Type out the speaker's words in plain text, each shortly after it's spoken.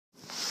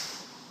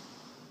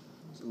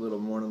A little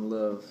morning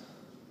love.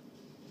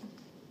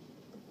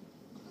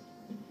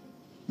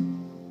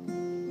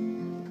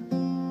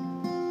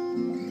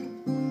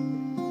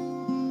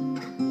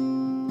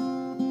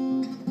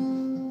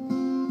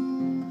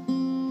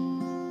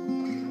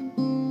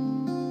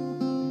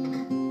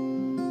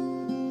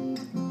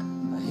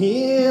 I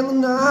hear the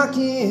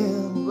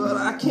knocking, but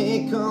I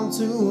can't come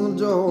to the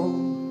door.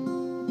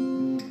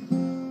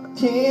 I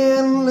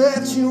can't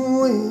let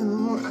you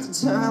in like the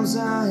times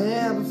I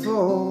had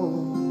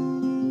before.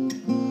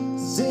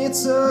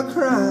 It's a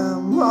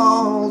crime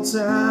all the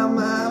time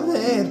I've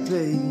had to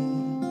pay.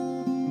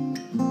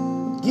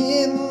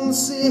 Getting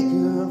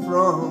sicker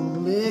from the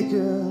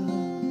liquor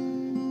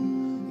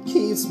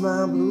keeps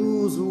my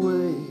blues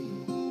away.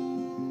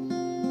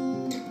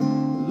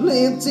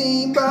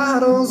 Empty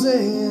bottles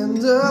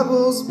and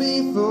doubles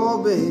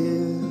before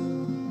bed.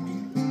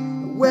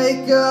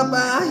 Wake up,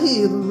 I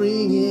hear the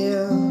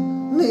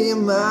ringing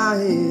in my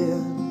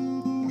head.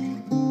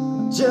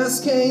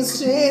 Just can't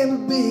stand to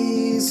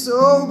be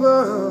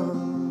sober,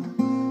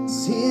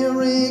 'cause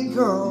here it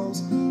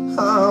comes,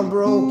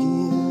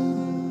 heartbroken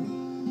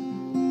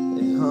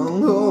and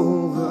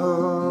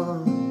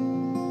hungover.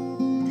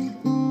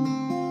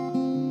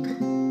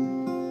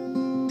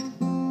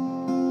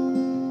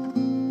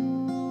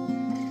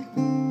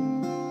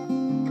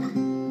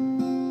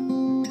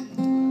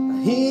 I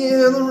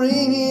hear the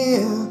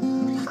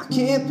ringing, I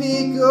can't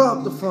pick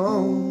up the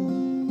phone.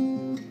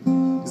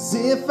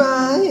 If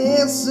I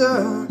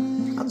answer,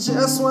 I'll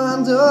just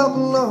wind up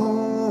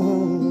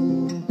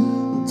alone.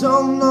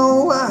 Don't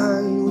know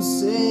why you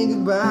say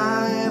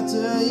goodbye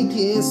after you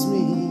kiss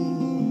me.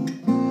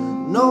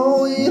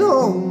 No, it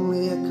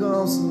only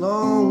comes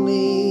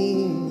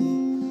lonely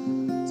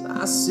as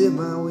I sip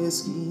my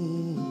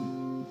whiskey.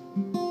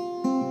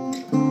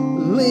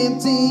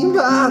 Empty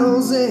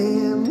bottles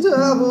and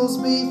doubles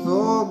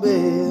before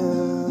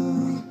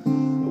bed.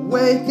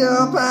 Wake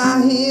up,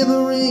 I hear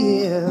the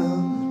ringing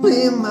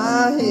in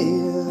my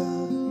head.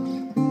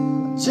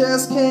 I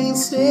just can't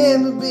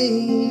stand to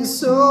be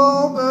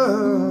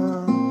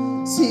sober.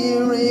 So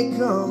here it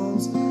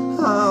comes,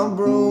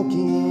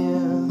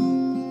 heartbroken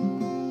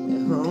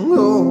and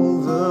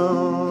hungover.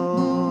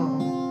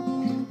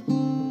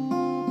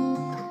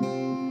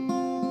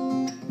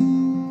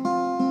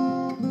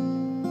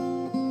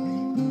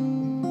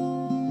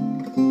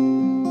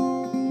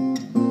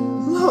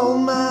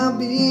 Hold my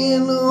beer,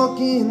 look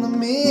in the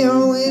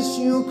mirror, wish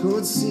you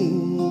could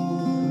see.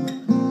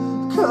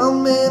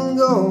 Come and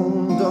go,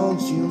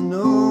 don't you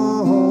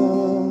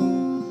know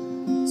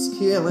it's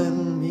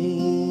killing me.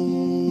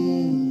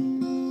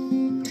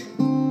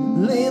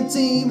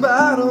 Empty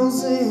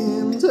bottles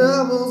and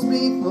doubles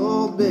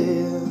before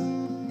bed.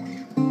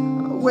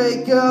 I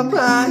wake up,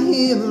 I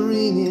hear the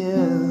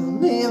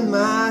ringing in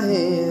my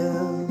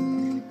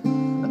head.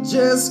 I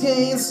just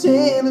can't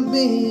stand to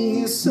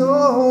be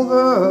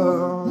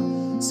sober.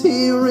 So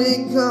here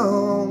it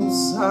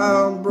comes,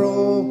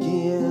 heartbroken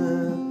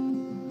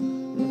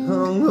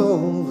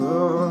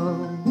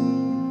hungover.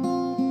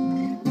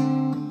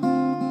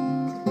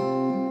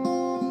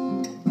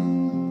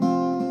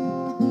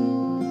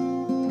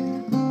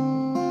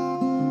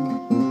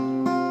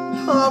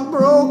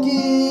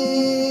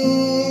 Heartbroken